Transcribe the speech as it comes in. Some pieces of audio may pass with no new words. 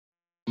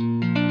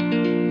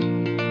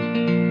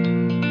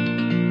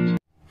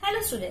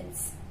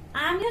students,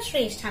 I am your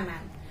Shreshtha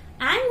ma'am.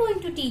 I am going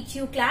to teach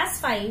you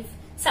class 5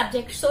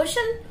 subject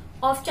social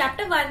of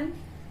chapter 1.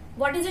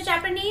 What is the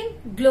chapter name?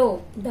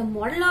 Globe, the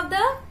model of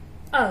the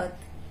earth.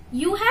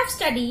 You have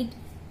studied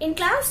in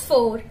class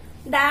 4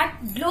 that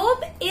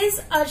globe is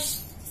a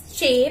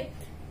shape.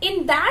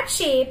 In that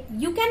shape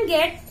you can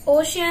get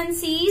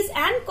oceans, seas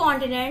and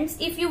continents.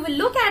 If you will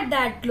look at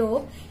that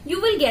globe, you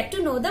will get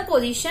to know the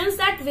positions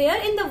that where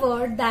in the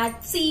world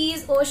that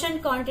seas,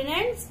 ocean,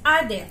 continents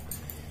are there.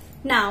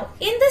 Now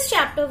in this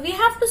chapter we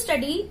have to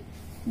study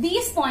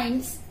these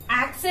points: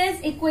 axis,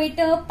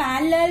 equator,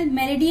 parallel,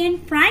 meridian,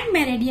 prime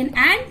meridian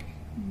and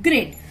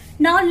grid.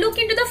 Now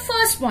look into the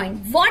first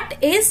point. What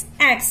is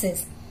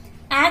axis?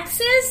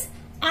 Axis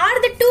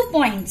are the 2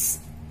 points,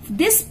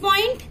 this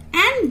point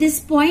and this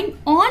point,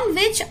 on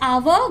which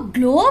our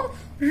globe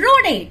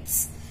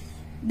rotates.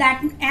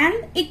 That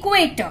and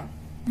equator.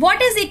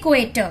 What is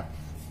equator?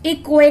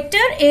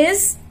 Equator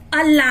is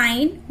a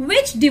line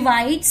which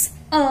divides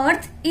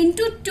earth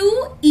into 2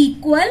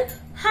 equal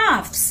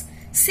halves.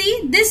 See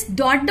this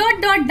dot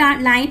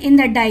line in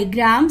the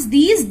diagrams.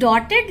 These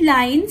dotted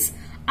lines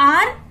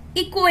are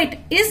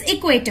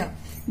equator.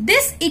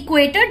 This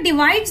equator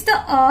divides the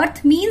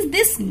earth, means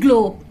this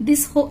globe.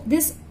 This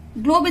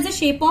globe is a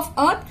shape of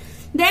earth.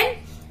 Then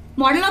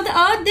model of the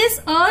earth, this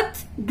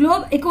earth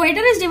globe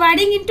equator is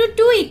dividing into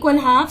 2 equal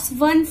halves.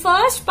 One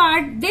first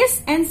part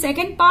this and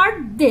second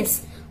part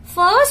this.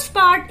 First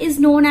part is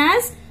known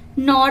as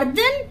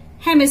northern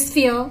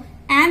hemisphere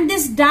and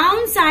this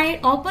downside,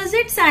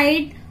 opposite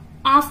side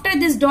after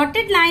this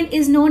dotted line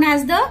is known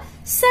as the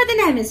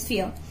southern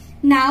hemisphere.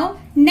 Now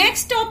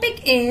next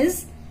topic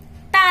is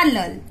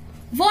parallel.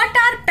 What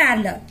are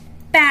parallel?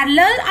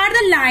 Parallel are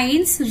the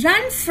lines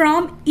run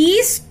from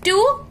east to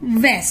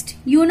west.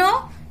 You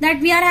know that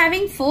we are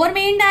having 4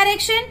 main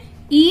direction: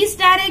 east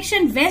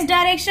direction, west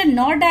direction,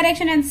 north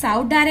direction and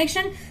south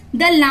direction.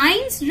 The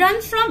lines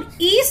run from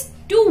east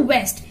to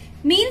west.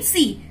 Means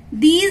see,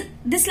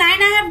 this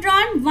line I have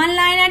drawn, 1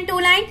 line and 2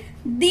 line.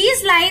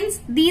 These lines,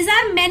 these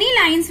are many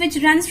lines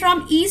which runs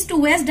from east to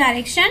west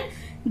direction.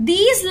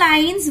 These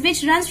lines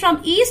which runs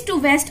from east to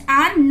west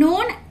are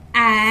known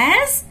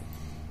as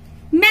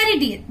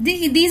meridian.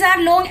 These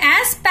are known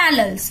as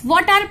parallels.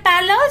 What are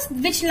parallels?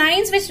 Which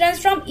lines which runs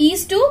from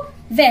east to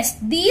west.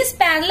 These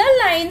parallel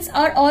lines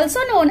are also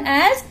known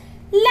as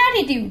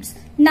latitudes.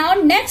 Now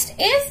next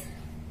is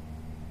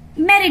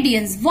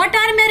meridians. What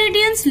are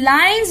meridians?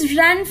 Lines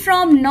run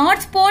from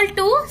north pole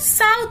to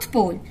south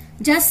pole.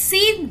 Just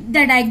see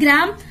the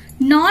diagram.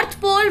 North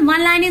pole,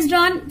 1 line is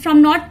drawn.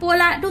 From north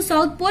pole to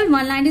south pole,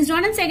 1 line is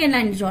drawn and second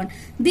line is drawn.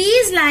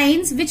 These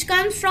lines which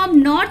comes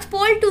from north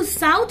pole to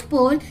south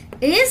pole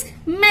is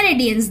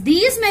meridians.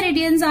 These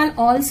meridians are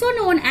also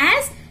known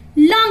as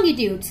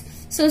longitudes.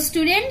 So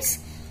students,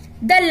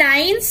 the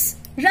lines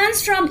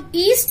runs from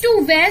east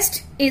to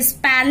west is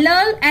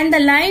parallel and the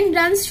line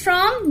runs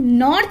from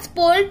north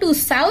pole to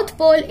south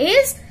pole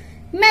is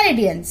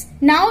meridians.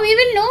 Now we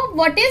will know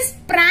what is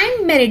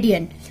prime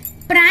meridian.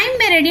 Prime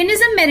meridian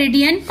is a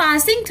meridian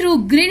passing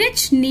through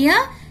Greenwich near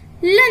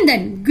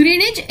London.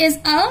 Greenwich is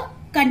a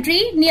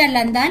country near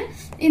London.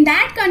 In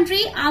that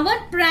country, our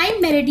prime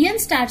meridian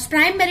starts.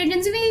 Prime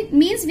meridian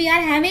means we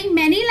are having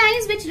many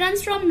lines which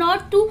runs from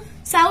north to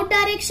south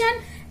direction,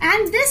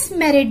 and this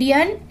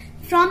meridian,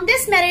 from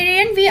this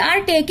meridian we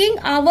are taking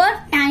our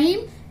time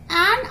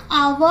and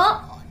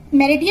our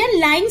meridian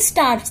line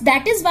starts.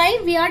 That is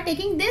why we are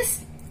taking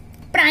this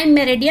prime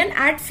meridian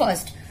at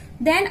first.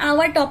 Then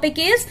our topic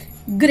is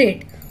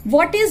grid.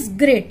 What is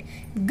grid?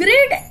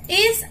 Grid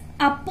is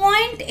a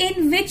point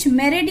in which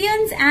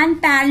meridians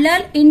and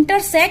parallel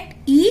intersect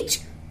each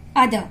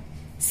other.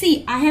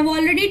 See, I have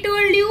already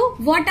told you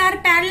what are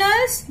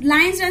parallels.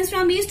 Lines runs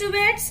from east to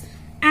west.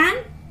 And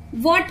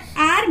what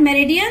are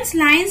meridians?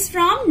 Lines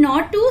from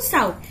north to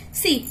south.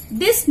 See,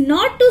 this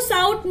north to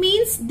south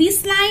means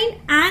this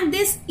line and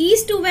this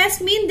east to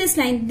west mean this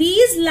line.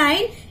 These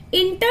lines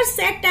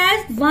intersect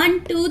as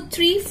 1, 2,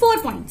 3, 4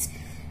 points.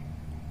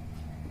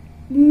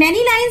 Many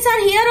lines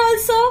are here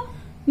also.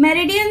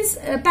 Meridians,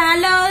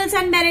 parallels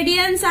and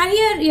meridians are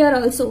here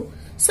also.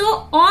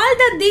 So all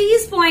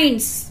these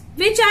points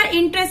which are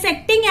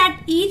intersecting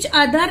at each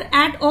other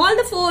at all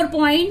the 4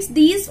 points,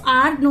 these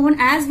are known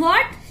as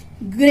what?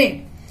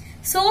 Grid.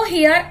 So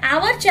here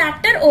our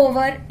chapter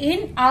over.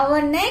 In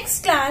our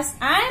next class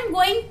I am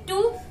going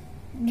to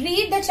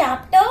read the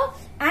chapter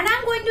and I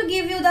am going to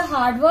give you the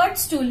hard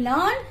words to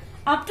learn.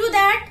 Up to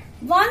that,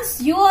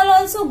 once you all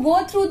also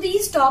go through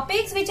these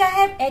topics which I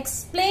have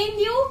explained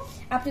you,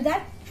 up to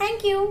that,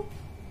 thank you.